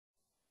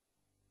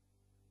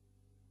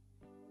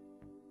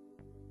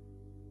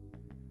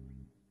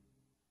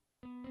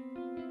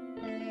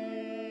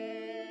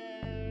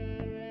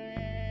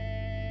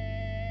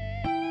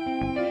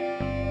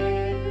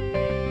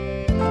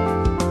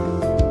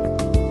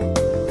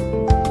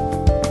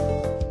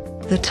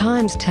The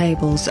times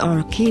tables are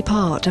a key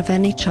part of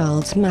any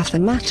child's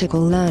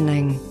mathematical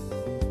learning.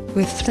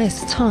 With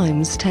this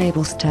times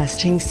tables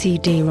testing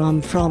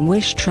CD-ROM from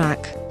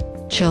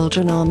Wishtrac,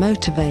 children are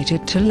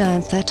motivated to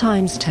learn their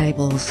times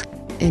tables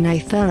in a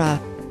thorough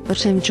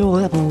but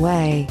enjoyable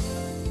way.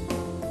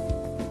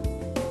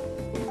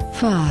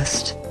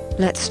 First,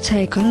 let's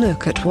take a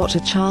look at what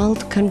a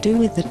child can do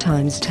with the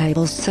times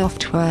tables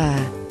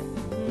software.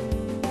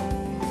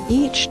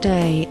 Each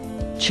day,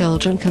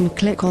 children can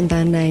click on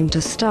their name to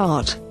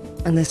start,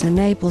 and this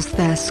enables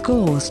their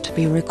scores to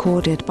be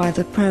recorded by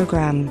the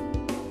program.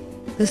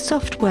 The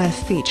software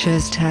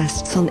features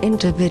tests on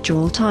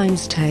individual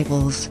times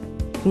tables,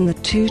 from the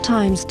 2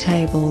 times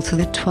table to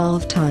the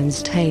 12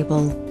 times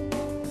table.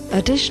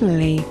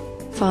 Additionally,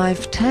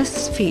 5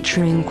 tests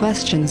featuring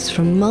questions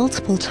from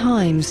multiple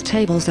times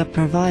tables are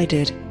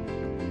provided.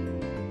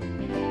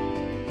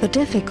 The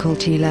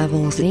difficulty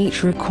levels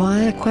each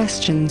require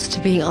questions to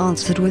be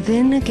answered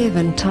within a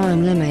given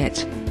time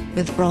limit,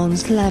 with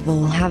bronze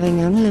level having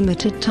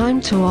unlimited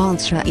time to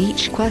answer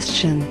each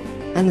question,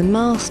 and the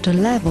master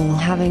level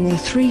having a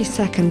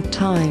 3-second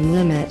time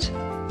limit.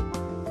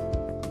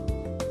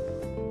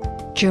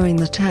 During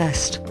the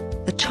test,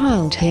 the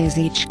child hears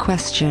each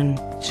question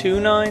 2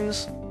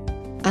 nines,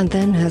 and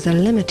then has a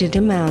limited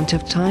amount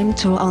of time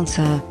to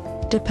answer,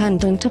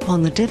 dependent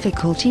upon the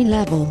difficulty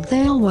level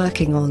they are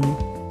working on.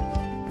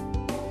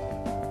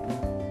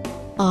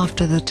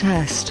 After the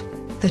test,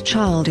 the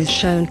child is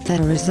shown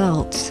their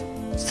results,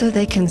 so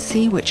they can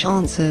see which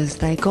answers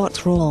they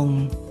got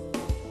wrong.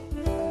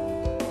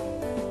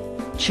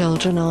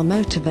 Children are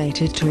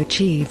motivated to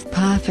achieve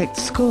perfect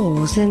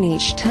scores in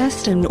each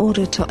test in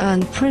order to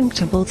earn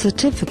printable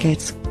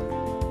certificates.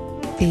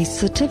 These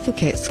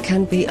certificates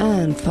can be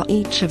earned for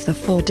each of the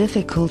 4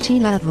 difficulty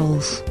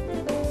levels: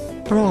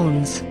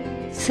 bronze,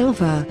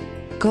 silver,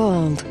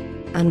 gold,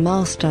 and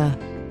master.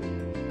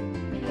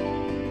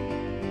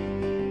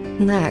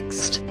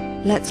 Next,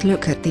 let's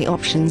look at the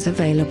options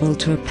available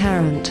to a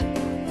parent.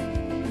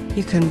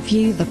 You can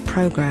view the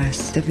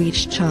progress of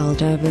each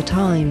child over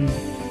time,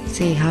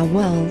 see how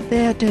well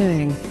they are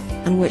doing,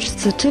 and which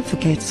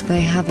certificates they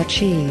have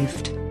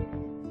achieved.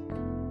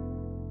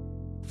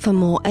 For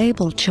more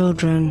able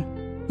children,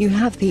 you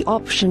have the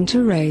option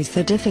to raise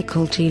the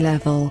difficulty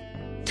level,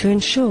 to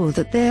ensure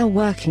that they are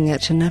working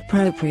at an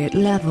appropriate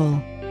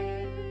level.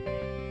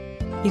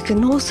 You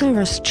can also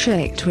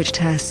restrict which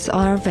tests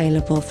are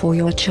available for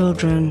your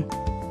children.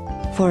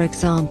 For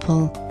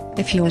example,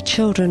 if your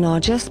children are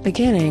just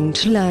beginning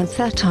to learn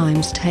their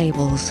times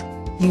tables,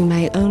 you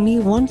may only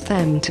want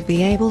them to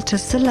be able to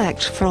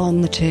select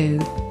from the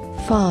 2,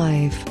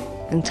 5,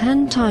 and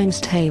 10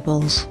 times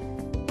tables.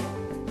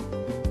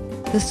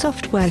 The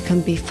software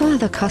can be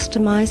further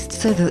customized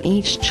so that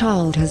each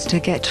child has to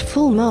get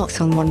full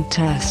marks on one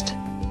test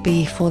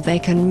before they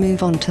can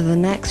move on to the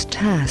next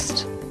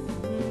test.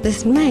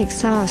 This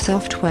makes our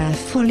software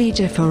fully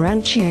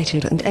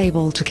differentiated and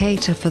able to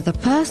cater for the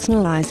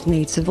personalized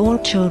needs of all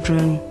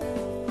children.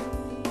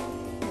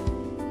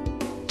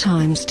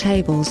 Times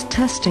tables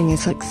testing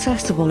is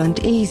accessible and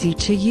easy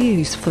to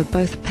use for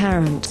both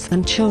parents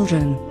and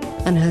children,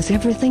 and has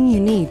everything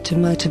you need to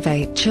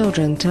motivate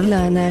children to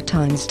learn their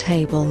times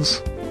tables.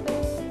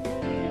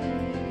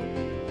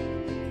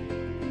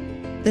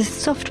 This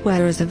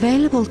software is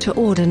available to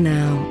order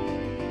now.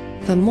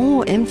 For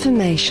more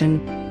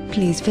information,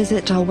 please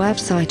visit our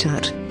website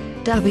at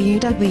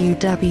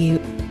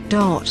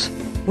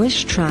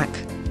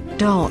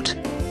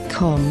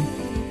www.wishtrac.com.